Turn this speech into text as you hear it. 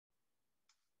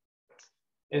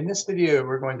In this video,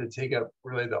 we're going to take up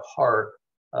really the heart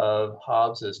of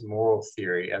Hobbes's moral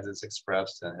theory as it's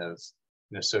expressed in his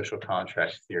social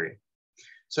contract theory.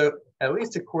 So, at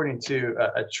least according to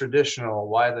a traditional,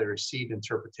 widely received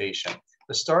interpretation,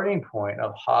 the starting point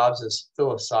of Hobbes's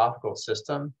philosophical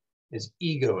system is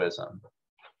egoism.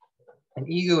 And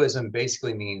egoism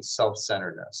basically means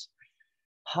self-centeredness.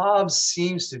 Hobbes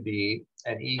seems to be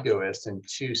an egoist in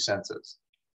two senses.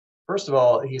 First of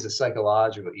all, he's a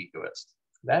psychological egoist.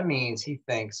 That means he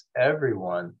thinks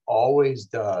everyone always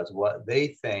does what they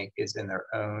think is in their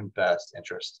own best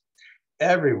interest.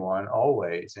 Everyone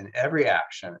always, in every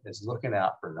action, is looking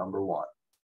out for number one,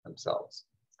 themselves.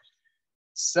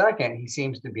 Second, he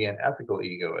seems to be an ethical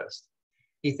egoist.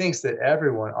 He thinks that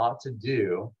everyone ought to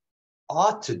do,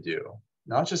 not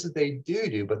just that they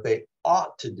do, but they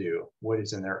ought to do what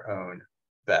is in their own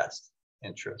best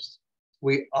interest.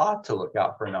 We ought to look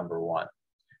out for number one.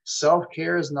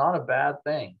 Self-care is not a bad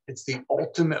thing. It's the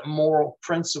ultimate moral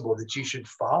principle that you should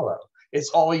follow. It's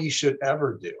all you should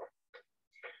ever do.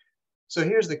 So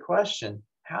here's the question: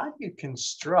 how do you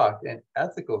construct an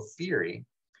ethical theory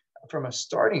from a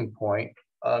starting point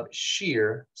of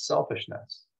sheer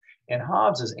selfishness? And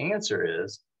Hobbes's answer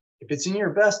is, if it's in your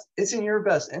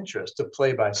best interest to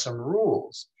play by some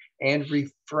rules and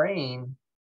refrain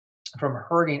from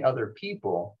hurting other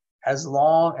people, as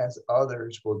long as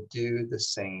others will do the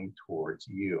same towards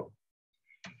you.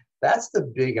 That's the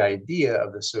big idea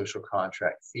of the social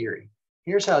contract theory.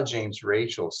 Here's how James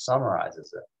Rachel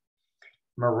summarizes it.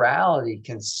 Morality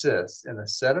consists in a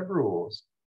set of rules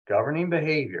governing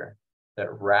behavior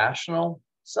that rational,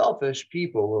 selfish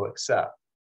people will accept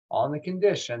on the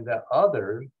condition that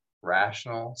other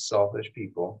rational, selfish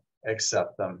people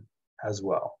accept them as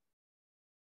well.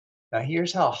 Now,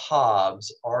 here's how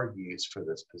Hobbes argues for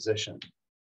this position.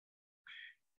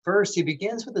 First, he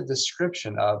begins with a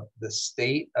description of the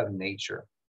state of nature.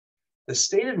 The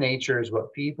state of nature is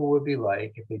what people would be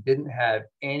like if they didn't have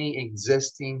any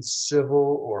existing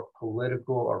civil or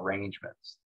political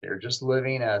arrangements. They're just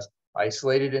living as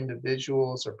isolated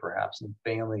individuals or perhaps in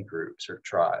family groups or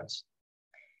tribes.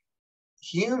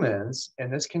 Humans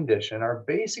in this condition are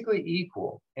basically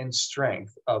equal in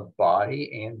strength of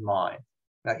body and mind.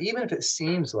 Now, even if it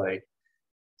seems like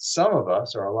some of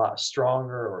us are a lot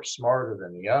stronger or smarter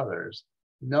than the others,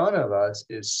 none of us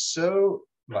is so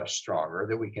much stronger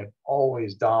that we can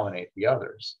always dominate the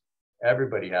others.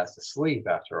 Everybody has to sleep,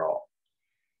 after all.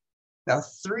 Now,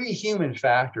 three human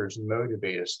factors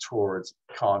motivate us towards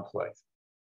conflict.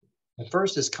 The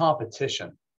first is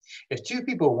competition. If two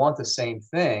people want the same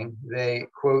thing, they,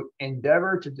 quote,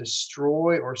 endeavor to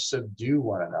destroy or subdue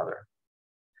one another.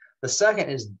 The second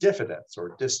is diffidence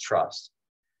or distrust.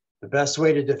 The best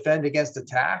way to defend against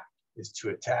attack is to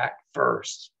attack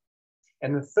first.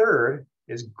 And the third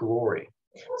is glory.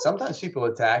 Sometimes people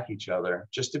attack each other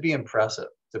just to be impressive,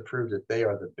 to prove that they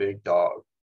are the big dog.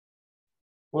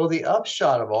 Well, the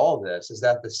upshot of all this is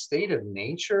that the state of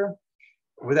nature,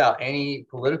 without any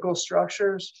political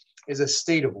structures, is a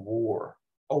state of war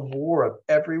of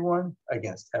everyone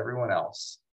against everyone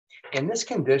else. In this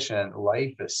condition,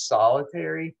 life is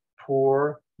solitary,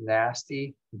 poor,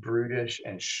 nasty, brutish,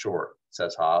 and short,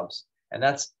 says Hobbes. And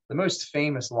that's the most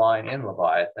famous line in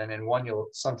Leviathan, and one you'll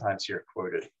sometimes hear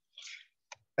quoted.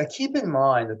 Now, keep in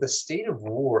mind that the state of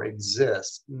war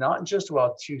exists not just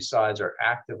while two sides are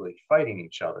actively fighting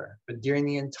each other, but during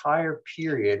the entire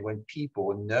period when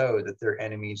people know that their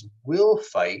enemies will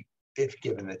fight if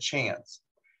given the chance.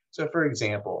 So, for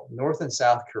example, North and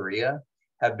South Korea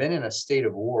have been in a state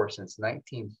of war since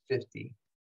 1950.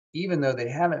 Even though they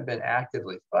haven't been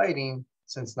actively fighting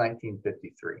since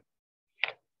 1953.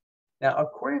 Now,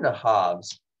 according to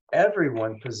Hobbes,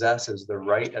 everyone possesses the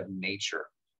right of nature.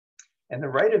 And the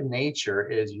right of nature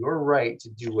is your right to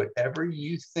do whatever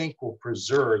you think will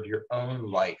preserve your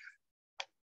own life.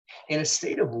 In a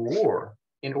state of war,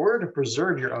 in order to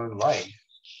preserve your own life,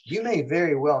 you may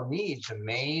very well need to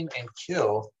maim and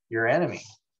kill your enemy.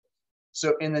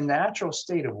 So in the natural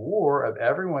state of war of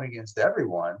everyone against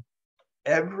everyone,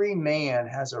 every man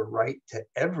has a right to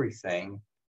everything,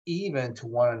 even to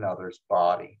one another's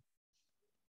body.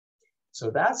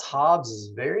 So that's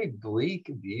Hobbes's very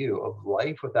bleak view of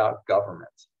life without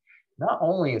government. Not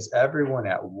only is everyone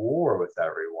at war with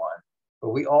everyone, but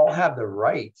we all have the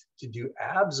right to do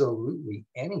absolutely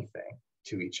anything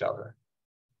to each other.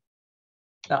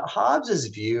 Now, Hobbes's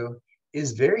view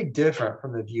is very different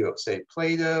from the view of, say,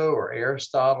 Plato or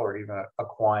Aristotle or even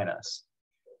Aquinas.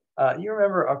 You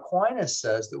remember Aquinas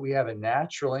says that we have a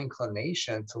natural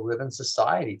inclination to live in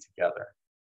society together.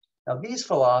 Now, these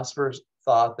philosophers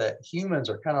thought that humans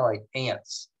are kind of like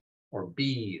ants or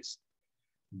bees.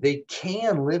 They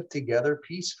can live together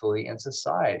peacefully in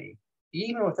society,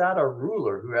 even without a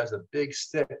ruler who has a big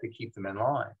stick to keep them in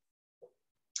line.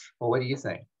 Well, what do you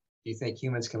think? Do you think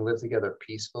humans can live together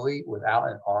peacefully without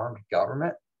an armed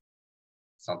government?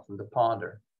 Something to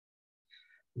ponder.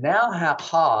 Now,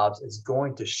 Hobbes is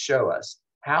going to show us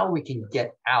how we can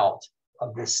get out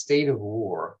of this state of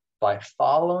war by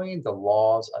following the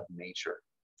laws of nature.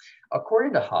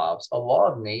 According to Hobbes, a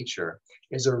law of nature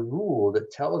is a rule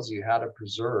that tells you how to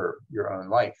preserve your own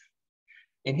life.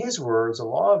 In his words, a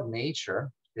law of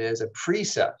nature is a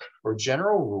precept or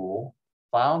general rule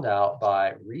found out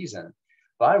by reason,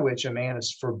 by which a man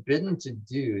is forbidden to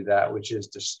do that which is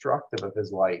destructive of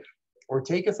his life, or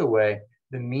taketh away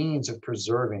the means of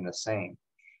preserving the same,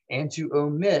 and to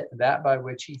omit that by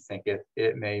which he thinketh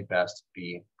it may best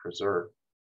be preserved.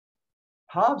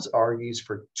 Hobbes argues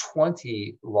for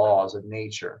 20 laws of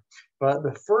nature, but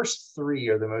the first 3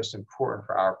 are the most important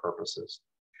for our purposes.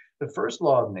 The first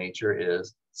law of nature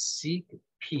is seek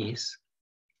peace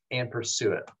and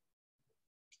pursue it.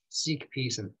 Seek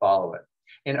peace and follow it.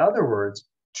 In other words,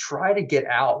 try to get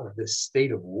out of this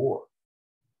state of war.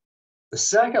 The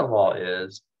second law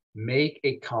is make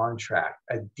a contract,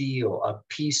 a deal, a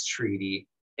peace treaty,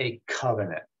 a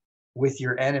covenant with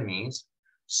your enemies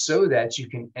so that you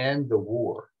can end the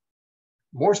war.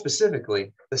 More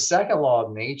specifically, the second law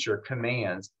of nature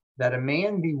commands that a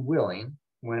man be willing,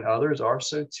 when others are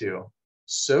so too,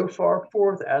 so far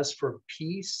forth as for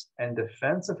peace and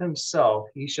defense of himself,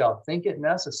 he shall think it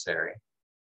necessary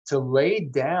to lay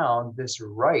down this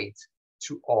right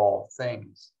to all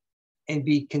things, and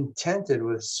be contented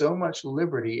with so much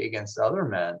liberty against other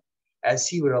men as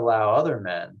he would allow other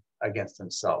men against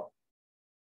himself.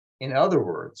 In other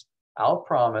words, I'll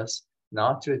promise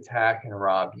not to attack and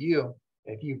rob you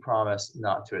if you promise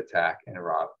not to attack and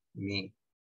rob me.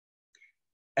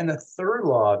 And the third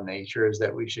law of nature is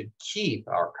that we should keep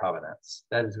our covenants.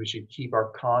 That is, we should keep our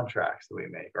contracts that we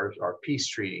make, our peace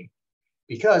treaty.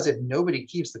 Because if nobody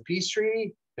keeps the peace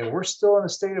treaty, then we're still in a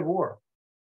state of war.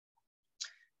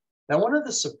 Now, one of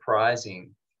the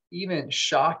surprising, even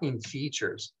shocking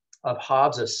features of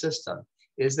Hobbes' system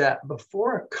is that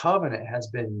before a covenant has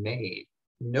been made,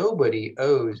 nobody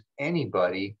owes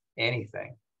anybody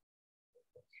anything.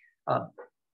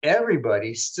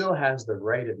 Everybody still has the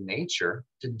right of nature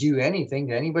to do anything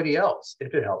to anybody else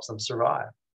if it helps them survive.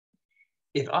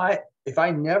 If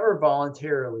I never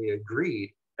voluntarily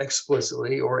agreed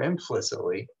explicitly or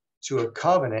implicitly to a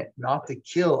covenant not to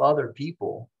kill other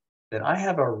people, then I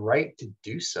have a right to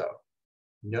do so.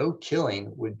 No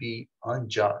killing would be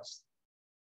unjust.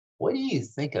 What do you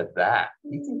think of that?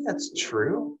 Do you think that's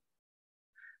true?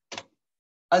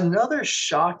 Another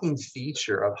shocking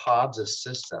feature of Hobbes'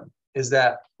 system is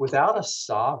that without a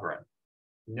sovereign,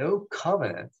 no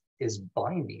covenant is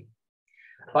binding.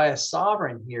 By a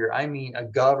sovereign here, I mean a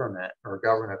government or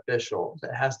government official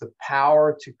that has the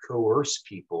power to coerce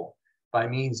people by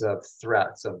means of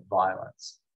threats of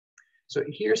violence. So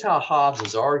here's how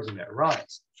Hobbes' argument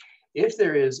runs. If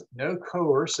there is no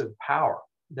coercive power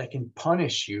that can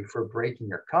punish you for breaking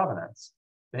your covenants,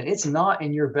 then it's not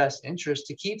in your best interest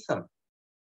to keep them.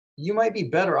 You might be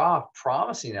better off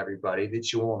promising everybody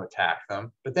that you won't attack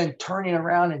them, but then turning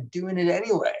around and doing it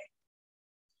anyway.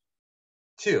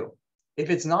 2, if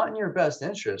it's not in your best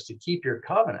interest to keep your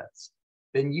covenants,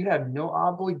 then you have no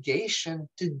obligation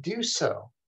to do so.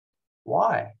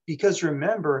 Why? Because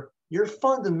remember, your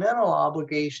fundamental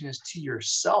obligation is to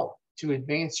yourself to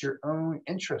advance your own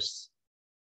interests.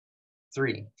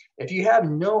 3, if you have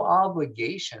no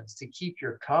obligations to keep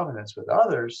your covenants with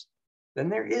others, then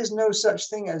there is no such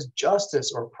thing as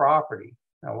justice or property.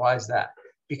 Now, why is that?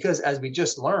 Because as we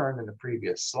just learned in the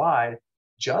previous slide,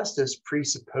 justice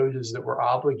presupposes that we're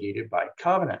obligated by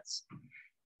covenants.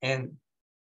 And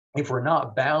if we're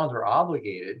not bound or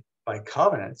obligated by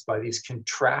covenants, by these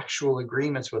contractual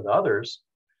agreements with others,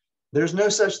 there's no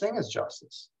such thing as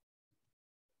justice.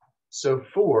 So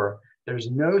 4,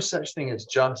 there's no such thing as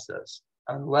justice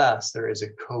unless there is a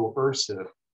coercive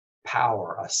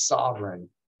power, a sovereign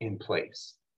in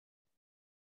place.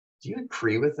 Do you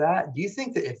agree with that? Do you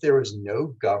think that if there was no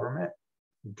government,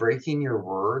 breaking your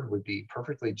word would be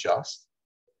perfectly just?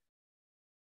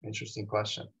 Interesting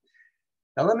question.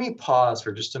 Now let me pause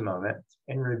for just a moment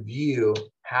and review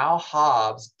how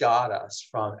Hobbes got us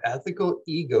from ethical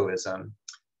egoism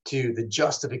to the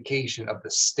justification of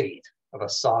the state of a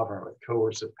sovereign with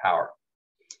coercive power.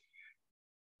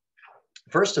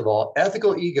 First of all,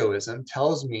 ethical egoism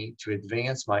tells me to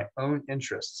advance my own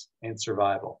interests and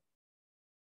survival.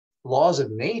 Laws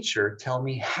of nature tell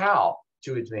me how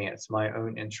to advance my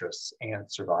own interests and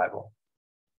survival.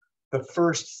 The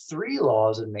first three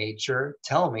laws of nature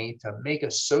tell me to make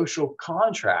a social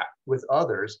contract with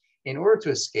others in order to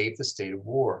escape the state of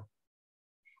war.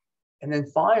 And then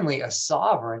finally, a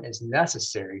sovereign is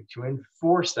necessary to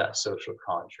enforce that social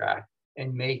contract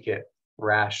and make it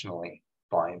rationally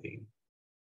binding.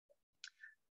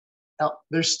 Now,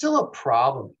 there's still a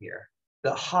problem here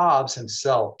that Hobbes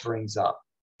himself brings up,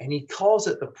 and he calls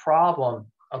it the problem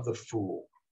of the fool.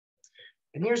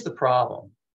 And here's the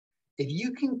problem. If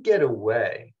you can get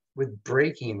away with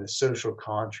breaking the social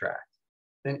contract,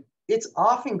 then it's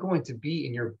often going to be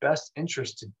in your best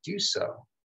interest to do so.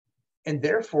 And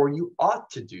therefore, you ought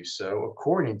to do so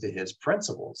according to his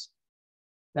principles.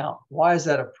 Now, why is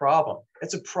that a problem?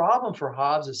 It's a problem for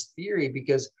Hobbes's theory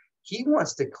because he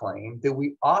wants to claim that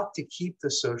we ought to keep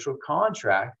the social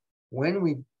contract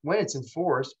when it's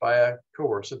enforced by a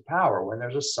coercive power, when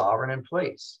there's a sovereign in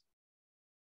place.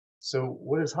 So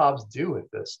what does Hobbes do with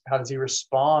this? How does he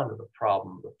respond to the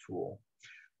problem of the fool?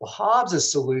 Well,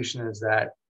 Hobbes's solution is that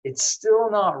it's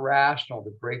still not rational to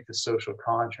break the social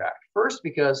contract. First,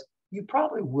 because you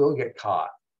probably will get caught.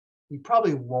 You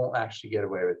probably won't actually get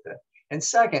away with it. And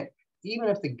second, even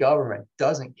if the government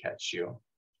doesn't catch you,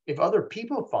 if other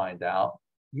people find out,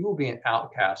 you will be an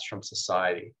outcast from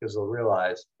society because they'll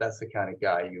realize that's the kind of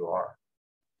guy you are.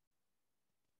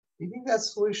 Do you think that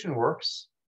solution works?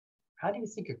 How do you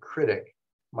think a critic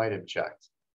might object?